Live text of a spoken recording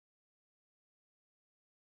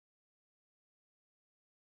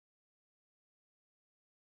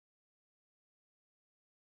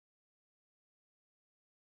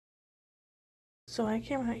So I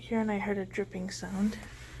came out here and I heard a dripping sound,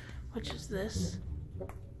 which is this.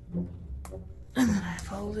 And then I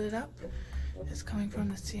followed it up. It's coming from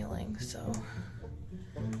the ceiling, so.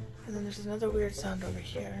 And then there's another weird sound over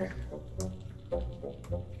here.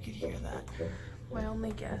 You could hear that. My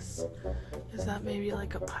only guess is that maybe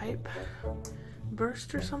like a pipe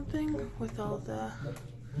burst or something with all the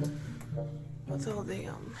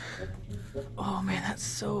oh man, that's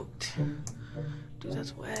soaked. Dude,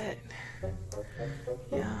 that's wet.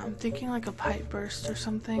 Yeah, I'm thinking like a pipe burst or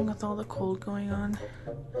something with all the cold going on.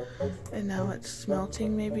 And now it's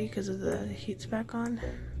melting maybe because of the heat's back on.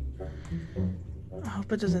 I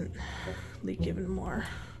hope it doesn't leak even more.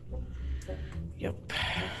 Yep.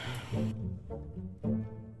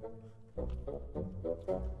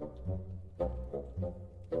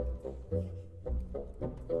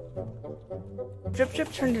 Drip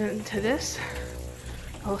drip turned it into this.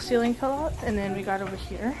 The whole ceiling fell out, and then we got over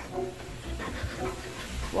here.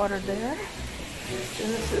 Water there.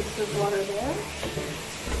 And this is the water there.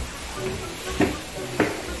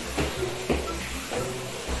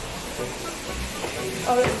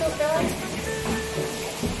 Oh, it's still bad?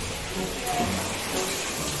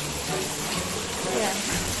 Yeah.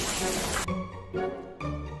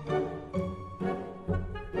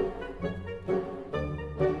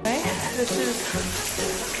 Okay, this is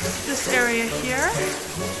this area here.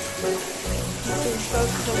 This is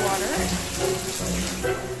both the water.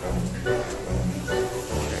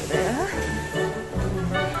 Water there.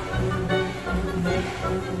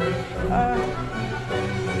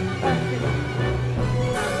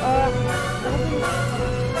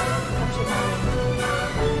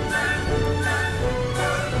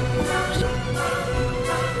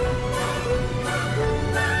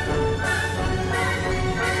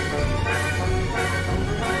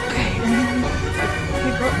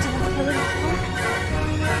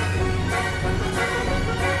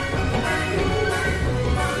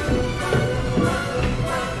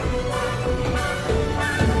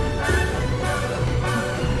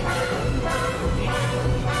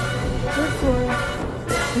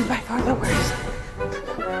 By far the worst.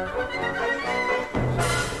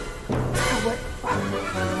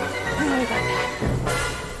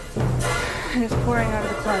 And it's pouring out of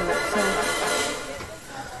the closet, so